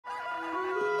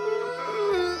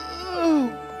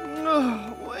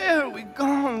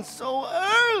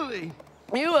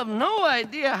have no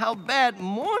idea how bad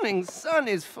morning sun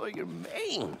is for your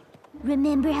mane.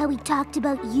 Remember how we talked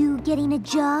about you getting a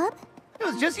job? It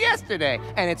was just yesterday,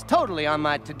 and it's totally on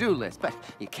my to-do list, but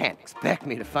you can't expect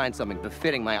me to find something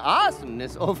befitting my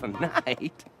awesomeness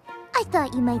overnight. I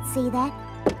thought you might say that.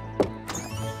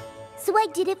 So I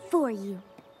did it for you.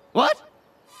 What?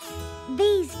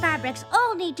 These fabrics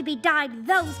all need to be dyed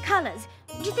those colors.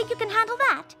 Do you think you can handle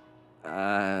that?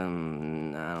 I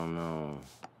don't know.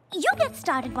 You get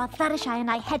started while Fluttershy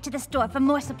and I head to the store for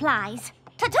more supplies.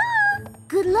 Ta-ta!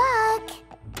 Good luck!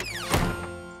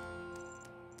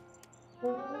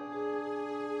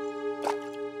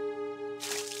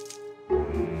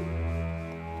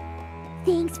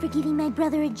 Thanks for giving my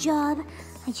brother a job.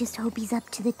 I just hope he's up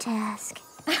to the task.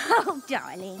 Oh,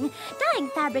 darling, dyeing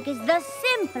fabric is the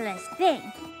simplest thing.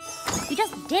 You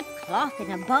just dip cloth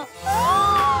in a bowl.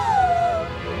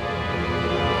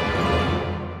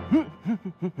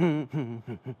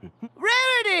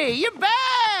 Rarity, you're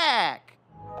back!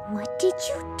 What did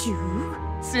you do?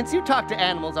 Since you talk to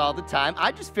animals all the time,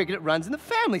 I just figured it runs in the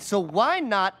family, so why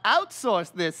not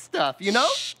outsource this stuff, you know?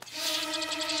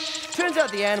 Turns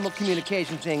out the animal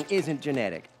communication thing isn't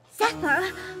genetic.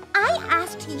 Zephyr, I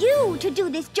asked you to do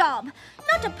this job,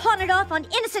 not to pawn it off on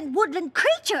innocent woodland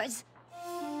creatures.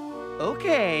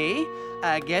 Okay,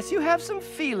 I guess you have some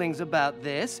feelings about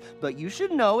this, but you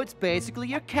should know it's basically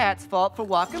your cat's fault for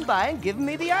walking by and giving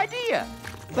me the idea.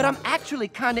 But I'm actually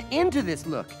kind of into this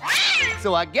look.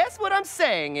 So I guess what I'm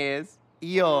saying is,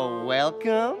 you're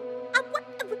welcome.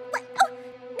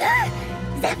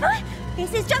 Zephyr,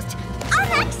 this is just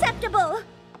unacceptable.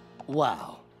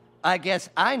 Wow. I guess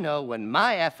I know when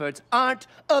my efforts aren't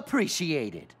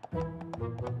appreciated.